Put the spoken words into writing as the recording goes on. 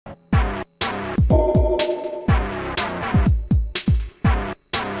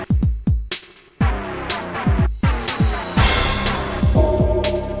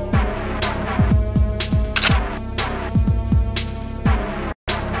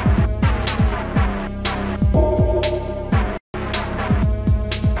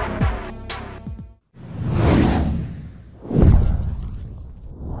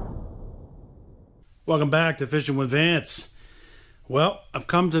Welcome back to Fishing with Vance. Well, I've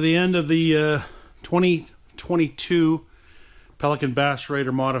come to the end of the 2022 Pelican Bass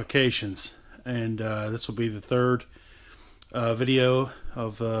Raider Modifications, and this will be the third video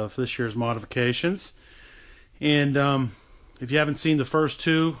of this year's modifications. And if you haven't seen the first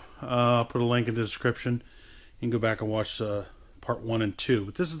two, I'll put a link in the description. You can go back and watch part 1 and 2.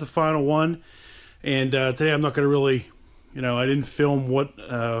 But this is the final one, and today I'm not going to really, I didn't film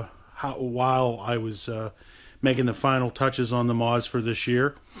while I was making the final touches on the mods for this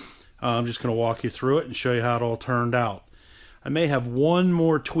year. I'm just going to walk you through it and show you how it all turned out. I may have one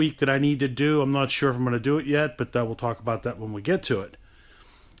more tweak that I need to do. I'm not sure if I'm going to do it yet, but we'll talk about that when we get to it.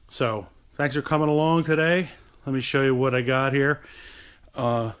 So, thanks for coming along today. Let me show you what I got here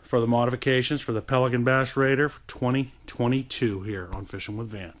for the modifications for the Pelican Bass Raider for 2022 here on Fishing with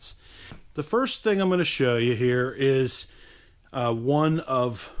Vance. The first thing I'm going to show you here is one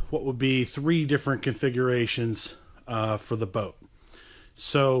of what would be 3 different configurations for the boat.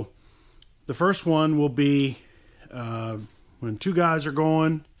 So the first one will be when 2 guys are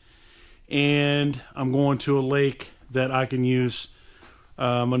going and I'm going to a lake that I can use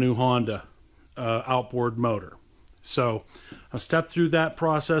my new Honda outboard motor. So I'll step through that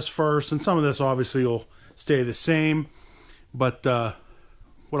process first, and some of this obviously will stay the same, but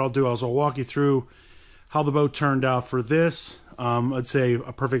what I'll do is I'll walk you through how the boat turned out for this. I'd say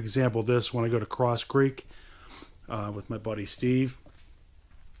a perfect example of this when I go to Cross Creek with my buddy Steve,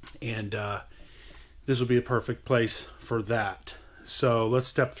 and this will be a perfect place for that. So let's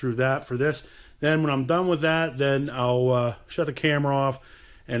step through that for this. Then when I'm done with that, then I'll shut the camera off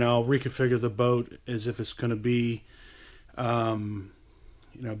and I'll reconfigure the boat as if it's going to be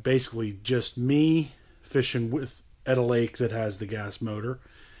basically just me fishing at a lake that has the gas motor,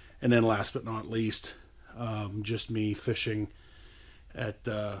 and then last but not least, just me fishing at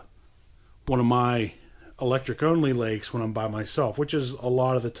one of my electric only lakes when I'm by myself, which is a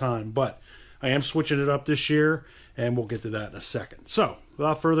lot of the time, but I am switching it up this year, and we'll get to that in a second. So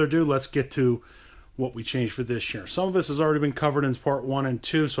without further ado, let's get to what we changed for this year. Some of this has already been covered in part 1 and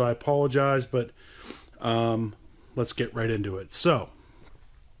 2, so I apologize, but let's get right into it. So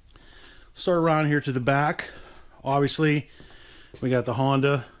start around here to the back. Obviously we got the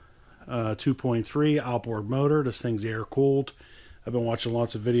Honda 2.3 outboard motor. This thing's air cooled. I've been watching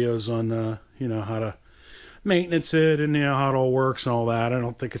lots of videos on how to maintenance it and how it all works and all that. I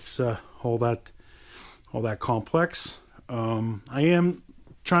don't think it's all that complex. I am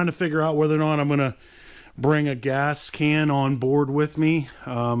trying to figure out whether or not I'm going to bring a gas can on board with me.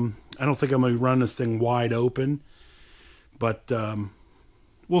 I don't think I'm going to run this thing wide open, but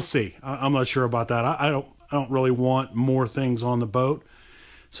we'll see. I'm not sure about that. I don't really want more things on the boat,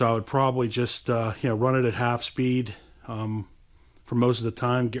 so I would probably just run it at half speed for most of the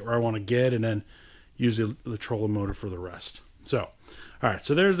time, get where I want to get, and then use the trolling motor for the rest. So, all right.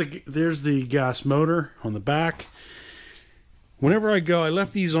 So there's the gas motor on the back. Whenever I go, I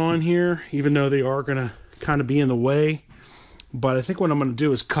left these on here, even though they are going to kind of be in the way. But I think what I'm going to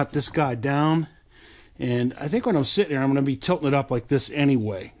do is cut this guy down. And I think when I'm sitting here, I'm going to be tilting it up like this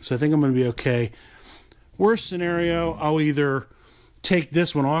anyway. So I think I'm going to be okay. Worst scenario, I'll either take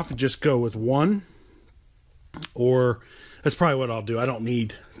this one off and just go with one. Or that's probably what I'll do. I don't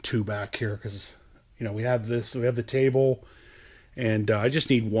need 2 back here because, we have this. We have the table. And I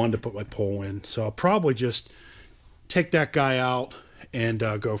just need 1 to put my pole in. So I'll probably just take that guy out and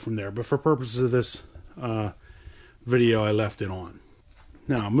go from there. But for purposes of this video, I left it on.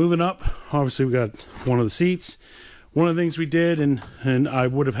 Now, moving up, obviously we got one of the seats. One of the things we did, and I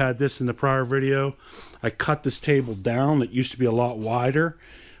would have had this in the prior video, I cut this table down. It used to be a lot wider.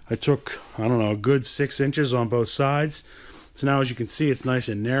 I took, I don't know, a good 6 inches on both sides. So now, as you can see, it's nice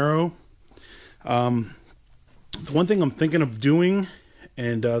and narrow. The one thing I'm thinking of doing,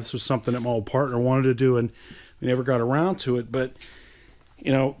 and this was something that my old partner wanted to do, and we never got around to it, but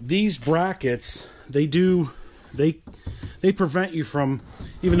these brackets, they prevent you from,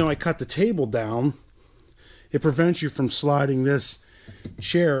 even though I cut the table down, it prevents you from sliding this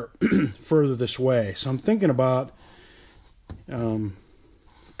chair further this way. So I'm thinking about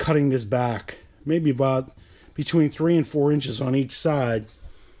cutting this back, maybe about between 3 and 4 inches on each side.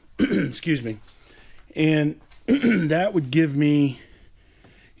 Excuse me. And that would give me,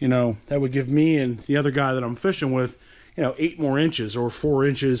 and the other guy that I'm fishing with, 8 more inches or 4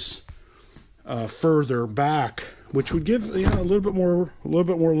 inches further back, which would give a little bit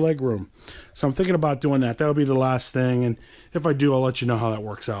more leg room. So I'm thinking about doing that. That'll be the last thing, and if I do, I'll let you know how that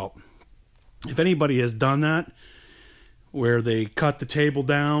works out. If anybody has done that, where they cut the table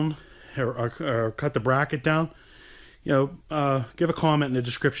down or cut the bracket down, give a comment in the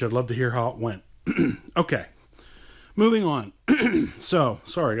description. I'd love to hear how it went. Okay, moving on. So,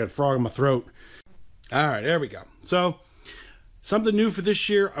 sorry, I got a frog in my throat. All right, there we go. So, something new for this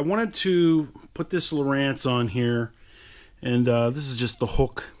year. I wanted to put this Lowrance on here, and this is just the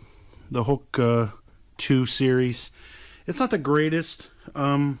Hook 2 series. It's not the greatest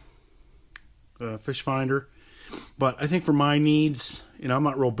fish finder, but I think for my needs, you know, I'm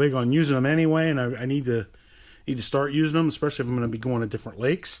not real big on using them anyway, and I need to start using them, especially if I'm going to be going to different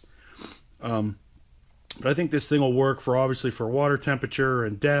lakes. But I think this thing will work for, obviously, for water temperature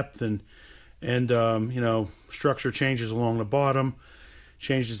and depth, and you know, structure changes along the bottom,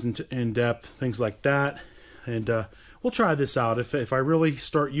 changes in depth, things like that. And we'll try this out. If I really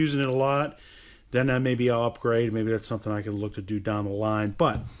start using it a lot, then maybe I'll upgrade. Maybe that's something I can look to do down the line.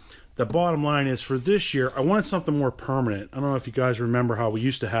 But the bottom line is, for this year, I wanted something more permanent. I don't know if you guys remember how we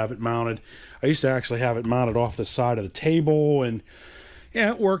used to have it mounted. I used to actually have it mounted off the side of the table, and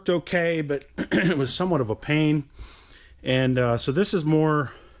yeah, it worked okay, but it was somewhat of a pain. And so this is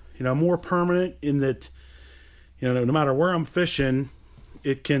more, you know, more permanent in that, you know, no matter where I'm fishing,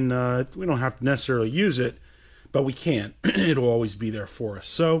 it can, we don't have to necessarily use it, but we can. It'll always be there for us.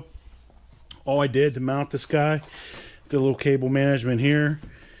 So all I did to mount this guy, the little cable management here,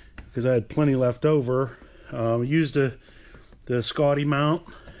 because I had plenty left over, used the Scotty mount,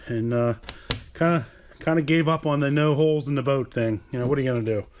 and kind of gave up on the no holes in the boat thing. You know, what are you gonna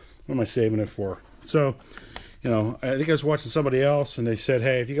do? What am I saving it for? So, you know, I think I was watching somebody else, and they said,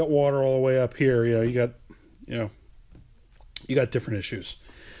 hey, if you got water all the way up here, you got different issues.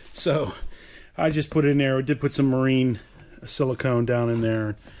 So I just put it in there. I did put some marine silicone down in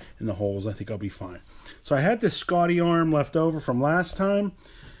there in the holes. I think I'll be fine. So I had this Scotty arm left over from last time,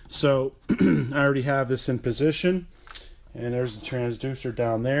 so I already have this in position, and there's the transducer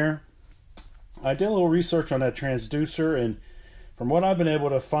down there. I did a little research on that transducer, and from what I've been able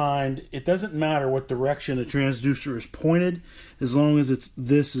to find, it doesn't matter what direction the transducer is pointed, as long as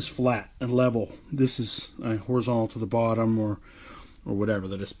this is flat and level. This is horizontal to the bottom, or whatever,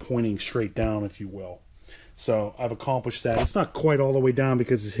 that is pointing straight down, if you will. So I've accomplished that. It's not quite all the way down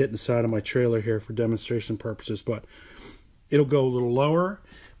because it's hitting the side of my trailer here for demonstration purposes, but it'll go a little lower.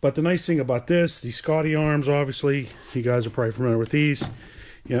 But the nice thing about this, these Scotty arms, obviously, you guys are probably familiar with these.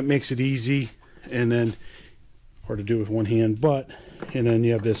 You know, it makes it easy, and then hard to do with one hand, and then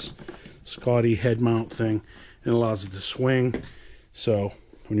you have this Scotty head mount thing, and it allows it to swing. So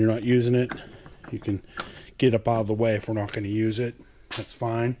when you're not using it, you can get up out of the way. If we're not going to use it, that's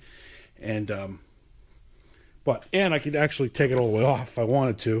fine. And I could actually take it all the way off if I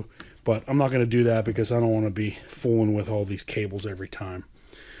wanted to, but I'm not going to do that because I don't want to be fooling with all these cables every time.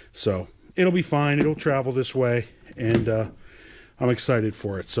 So it'll be fine. It'll travel this way, and I'm excited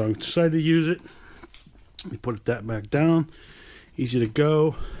for it. So I'm excited to use it. Let me put that back down. Easy to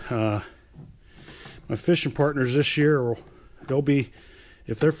go. My fishing partners this year, they'll be,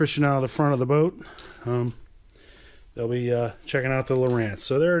 if they're fishing out of the front of the boat, they'll be checking out the Lowrance.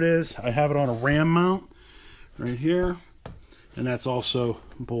 So there it is. I have it on a ram mount right here, and that's also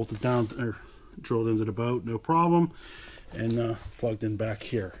bolted down or drilled into the boat, no problem, and plugged in back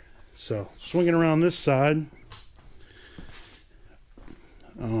here. So swinging around this side,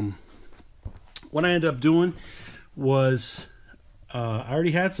 what I ended up doing was I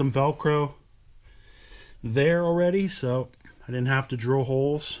already had some Velcro there already, so I didn't have to drill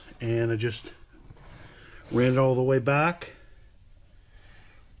holes, and I just ran it all the way back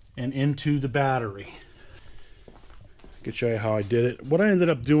and into the battery. I can show you how I did it. What I ended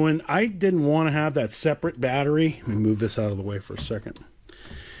up doing, I didn't want to have that separate battery. Let me move this out of the way for a second.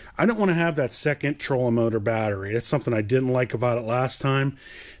 I didn't want to have that second trolling motor battery. That's something I didn't like about it last time.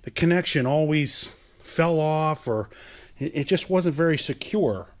 The connection always fell off, or it just wasn't very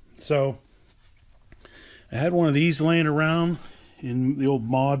secure. So I had one of these laying around in the old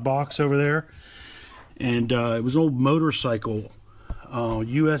mod box over there, and it was an old motorcycle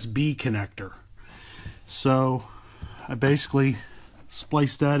USB connector. So I basically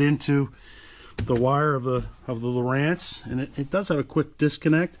spliced that into the wire of the Lowrance, and it does have a quick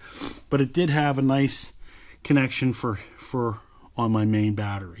disconnect, but it did have a nice connection for on my main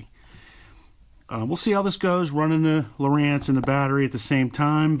battery. We'll see how this goes, running the Lowrance and the battery at the same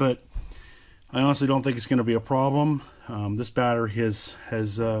time, but I honestly don't think it's going to be a problem. This battery has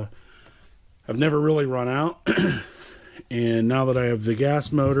I've never really run out, and now that I have the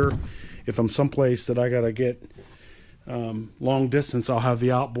gas motor, if I'm someplace that I got to get long distance, I'll have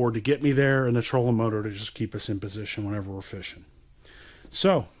the outboard to get me there, and the trolling motor to just keep us in position whenever we're fishing.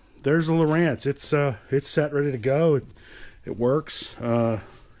 So there's the Lowrance. It's set, ready to go. It works, you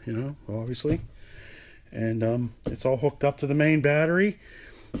know, obviously, and it's all hooked up to the main battery.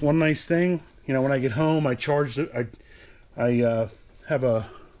 One nice thing, you know, when I get home, I charge it. I have a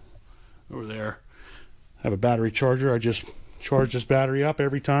over there. I have a battery charger. I just charge this battery up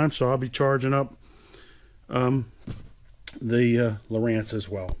every time, so I'll be charging up the Lowrance as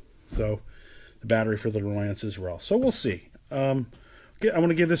well. So the battery for the Lowrance as well. So we'll see. I want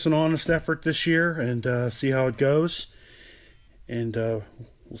to give this an honest effort this year and see how it goes, and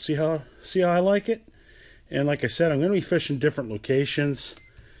we'll see how I like it. And like I said, I'm going to be fishing different locations,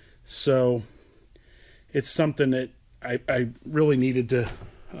 so it's something that I really needed to,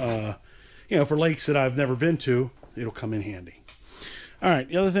 you know, for lakes that I've never been to, it'll come in handy. All right,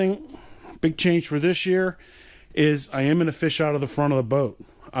 the other thing, big change for this year is I am going to fish out of the front of the boat.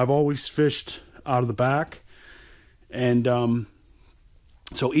 I've always fished out of the back, and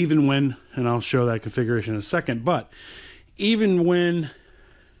so even when, and I'll show that configuration in a second, but even when,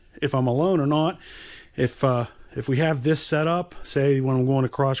 if I'm alone or not, if we have this set up, say when I'm going to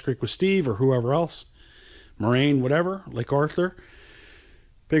Cross Creek with Steve or whoever else, Moraine, whatever, Lake Arthur,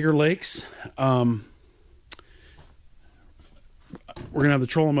 bigger lakes, we're going to have the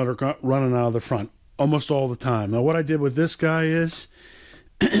trolling motor running out of the front almost all the time. Now what I did with this guy is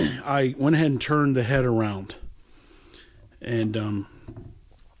I went ahead and turned the head around, and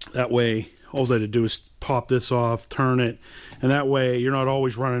that way all I had to do is pop this off, turn it, and that way you're not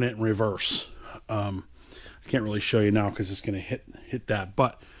always running it in reverse. I can't really show you now because it's going to hit that,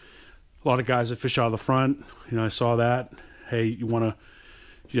 but a lot of guys that fish out of the front, you know, I saw that. Hey, you want to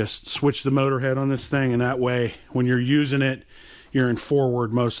just switch the motor head on this thing, and that way when you're using it, you're in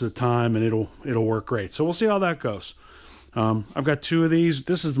forward most of the time, and it'll work great. So we'll see how that goes. I've got 2 of these.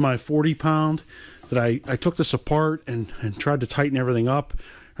 This is my 40-pound that I took this apart and tried to tighten everything up.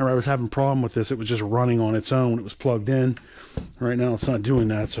 I was having a problem with this. It was just running on its own. It was plugged in. Right now it's not doing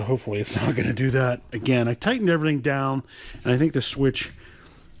that, so hopefully it's not going to do that again. I tightened everything down, and I think the switch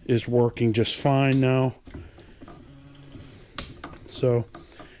is working just fine now. So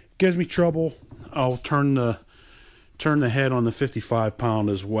gives me trouble. I'll turn the head on the 55-pound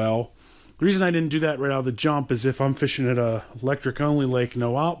as well. The reason I didn't do that right out of the jump is if I'm fishing at a electric only lake,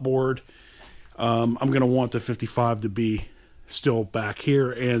 no outboard, I'm going to want the 55 to be still back here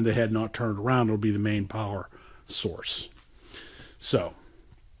and the head not turned around. It'll be the main power source. So,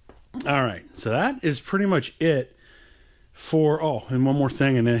 all right. So that is pretty much it for, oh, and one more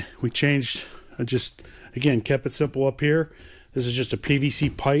thing, and then we changed, I just, again, kept it simple up here. This is just a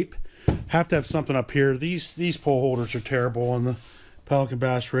PVC pipe. Have to have something up here. These pole holders are terrible on the Pelican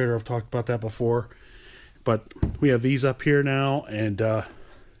Bass Raider. I've talked about that before. But we have these up here now, and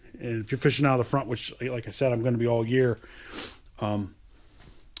if you're fishing out of the front, which, like I said, I'm going to be all year,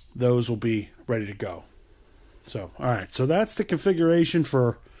 those will be ready to go. So, all right. So that's the configuration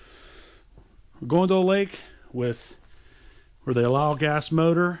for going to a lake with where they allow a gas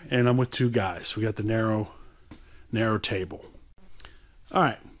motor, and I'm with 2 guys. We got the narrow table. All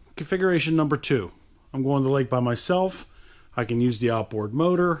right. Configuration number 2. I'm going to the lake by myself. I can use the outboard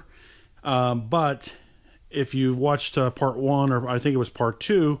motor, but if you've watched part 1, or I think it was part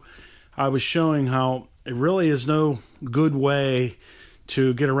 2, I was showing how it really is no good way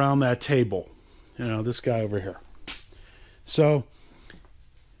to get around that table. You know, this guy over here. So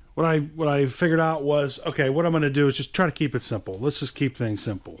what I figured out was, okay, what I'm going to do is just try to keep it simple. Let's just keep things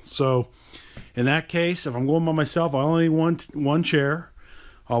simple. So in that case, if I'm going by myself, I only want one chair.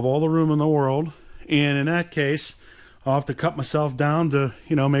 I'll have all the room in the world. And in that case, I'll have to cut myself down to,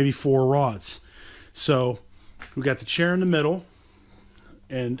 you know, maybe 4 rods. So we got the chair in the middle,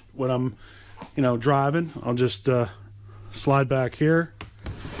 and when I'm, you know, driving, I'll just slide back here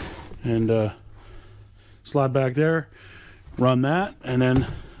and slide back there, run that, and then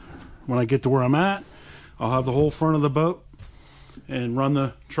when I get to where I'm at, I'll have the whole front of the boat and run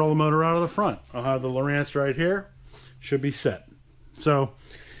the trolling motor out of the front. I'll have the Lowrance right here. Should be set. So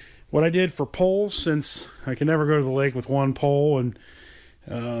what I did for poles, since I can never go to the lake with one pole, and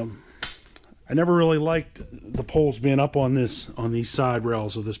I never really liked the poles being up on these side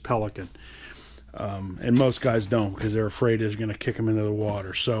rails of this Pelican, and most guys don't because they're afraid it's going to kick them into the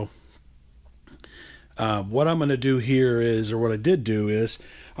water. So what I'm going to do here is, or what I did do is,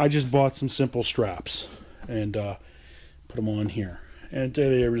 I just bought some simple straps and put them on here, and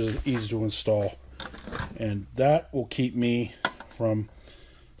they were easy to install, and that will keep me from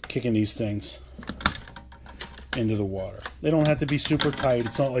kicking these things into the water. They don't have to be super tight.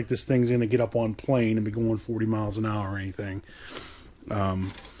 It's not like this thing's going to get up on plane and be going 40 miles an hour or anything.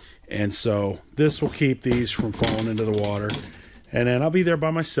 And so this will keep these from falling into the water. And then I'll be there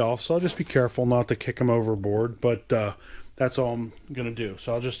by myself, so I'll just be careful not to kick them overboard. But that's all I'm going to do.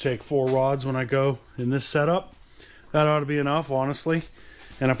 So I'll just take 4 rods when I go in this setup. That ought to be enough, honestly.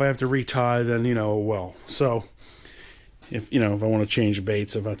 And if I have to retie, then, you know, well. So if, you know, if I want to change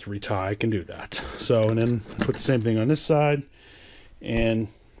baits, if I have to retie, I can do that. So, and then put the same thing on this side, and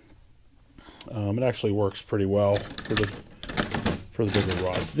it actually works pretty well for the bigger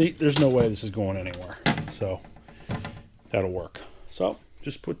rods. There's no way this is going anywhere, so that'll work. So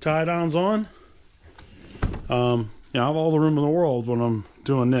just put tie downs on. You know, I have all the room in the world when I'm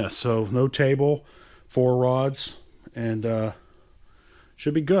doing this, so no table, 4 rods, and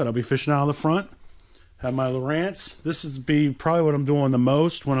should be good. I'll be fishing out of the front. Have my Lowrance. This is probably what I'm doing the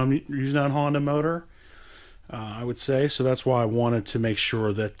most when I'm using that Honda motor, I would say. So that's why I wanted to make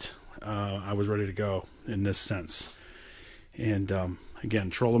sure that I was ready to go in this sense. And again,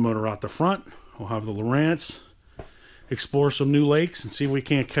 trolling motor out the front. We'll have the Lowrance. Explore some new lakes and see if we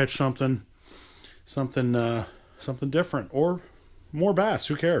can't catch something different or more bass.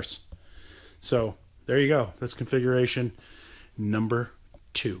 Who cares? So there you go. That's configuration number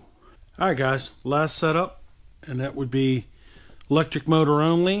 2. All right, guys. Last setup, and that would be electric motor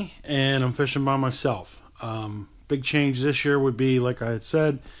only, and I'm fishing by myself. Big change this year would be, like I had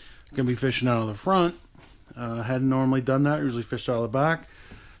said, I'm gonna be fishing out of the front. Hadn't normally done that. Usually fished out of the back.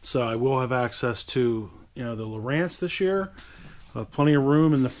 So I will have access to, you know, the Lowrance this year. Plenty of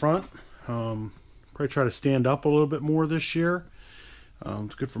room in the front. Probably try to stand up a little bit more this year.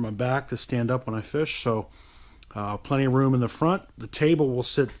 It's good for my back to stand up when I fish. So plenty of room in the front. The table will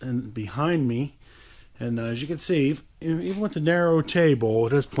sit behind me. And as you can see, even with the narrow table,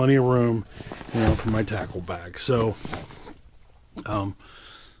 it has plenty of room, you know, for my tackle bag. So, and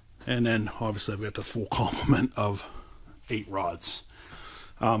then obviously I've got the full complement of 8 rods.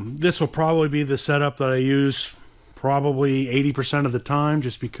 This will probably be the setup that I use probably 80% of the time,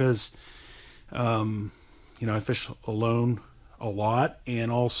 just because, you know, I fish alone a lot,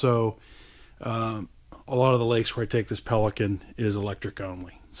 and also a lot of the lakes where I take this Pelican is electric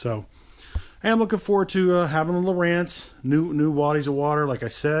only. So I am looking forward to having the Lowrance, new bodies of water, like I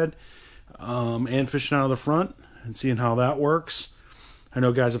said, and fishing out of the front and seeing how that works. I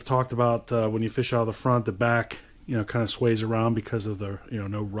know guys have talked about when you fish out of the front, the back, you know, kind of sways around because of the, you know,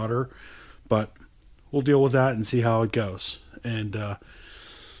 no rudder, but we'll deal with that and see how it goes and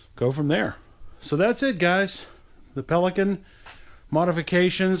go from there. So that's it, guys. The Pelican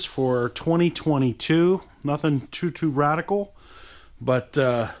modifications for 2022. Nothing too radical, but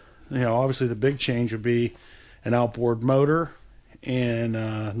you know, obviously the big change would be an outboard motor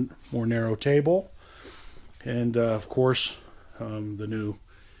and more narrow table, and of course the new,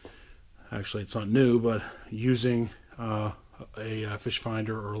 actually it's not new, but using a fish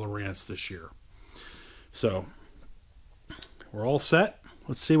finder or Lowrance this year. So we're all set.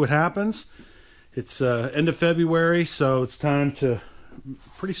 Let's see what happens. It's end of February, so it's time to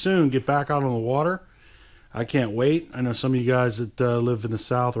pretty soon get back out on the water. I can't wait. I know some of you guys that live in the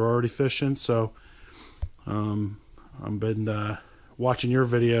South are already fishing, so I've been watching your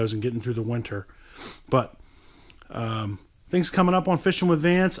videos and getting through the winter. But things coming up on Fishing with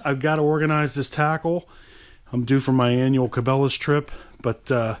Vance. I've got to organize this tackle. I'm due for my annual Cabela's trip, but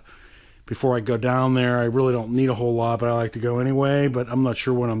before I go down there, I really don't need a whole lot, but I like to go anyway. But I'm not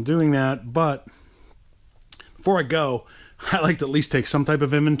sure when I'm doing that. But before I go, I like to at least take some type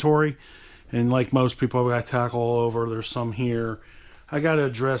of inventory. And like most people, I've got tackle all over. There's some here. I got to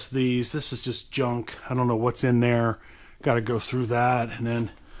address these. This is just junk. I don't know what's in there. Got to go through that. And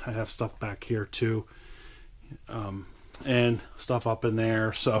then I have stuff back here too. And stuff up in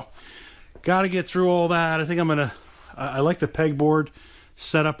there. So got to get through all that. I think I'm going to... I like the pegboard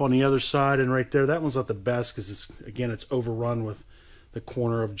set up on the other side and right there. That one's not the best because it's overrun with the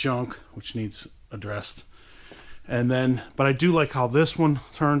corner of junk, which needs addressed. And then, but I do like how this one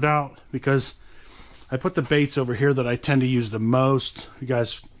turned out because I put the baits over here that I tend to use the most. You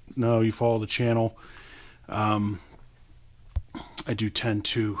guys know, you follow the channel. I do tend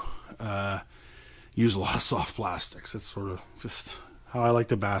to use a lot of soft plastics. That's sort of just how I like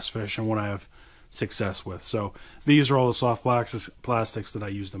to bass fish and what I have success with. So these are all the soft plastics that I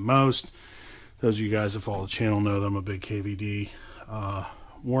use the most. Those of you guys that follow the channel know that I'm a big KVD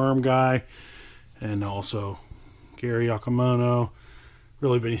worm guy, and also Gary Yakamono.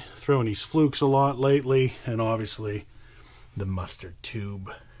 Really been throwing these flukes a lot lately, and obviously the mustard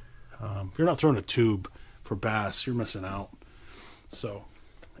tube. If you're not throwing a tube for bass, you're missing out. So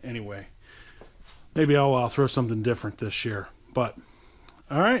anyway, maybe I'll throw something different this year. But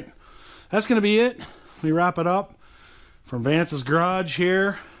all right, that's going to be it. Let me wrap it up from Vance's Garage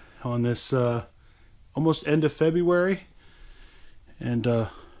here on this almost end of February. And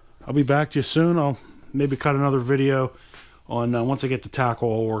I'll be back to you soon. I'll maybe cut another video on once I get the tackle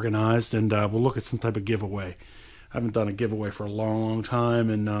all organized, and we'll look at some type of giveaway. I haven't done a giveaway for a long, long time,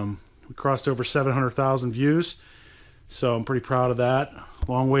 and we crossed over 700,000 views. So I'm pretty proud of that.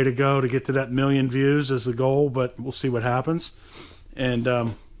 Long way to go to get to that 1,000,000 views is the goal, but we'll see what happens. And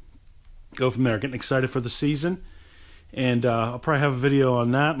go from there. Getting excited for the season. And I'll probably have a video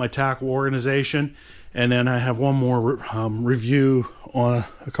on that, my tackle organization. And then I have one more review on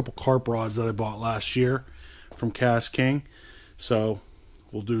a couple carp rods that I bought last year from Cast King. So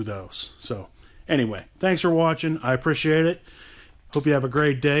we'll do those. So anyway, thanks for watching. I appreciate it. Hope you have a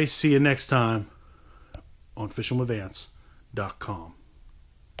great day. See you next time on fishingwithvance.com.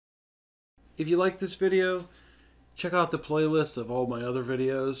 If you like this video, check out the playlist of all my other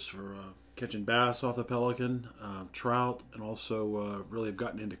videos for catching bass off the Pelican, trout, and also really have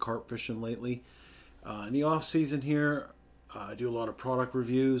gotten into carp fishing lately. In the off season here, I do a lot of product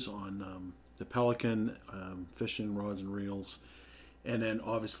reviews on the Pelican fishing rods and reels, and then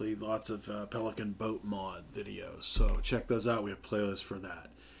obviously lots of Pelican boat mod videos. So check those out. We have playlists for that.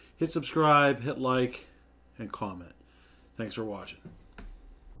 Hit subscribe, hit like, and comment. Thanks for watching.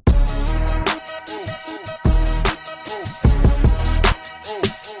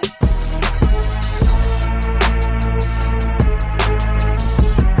 Oh,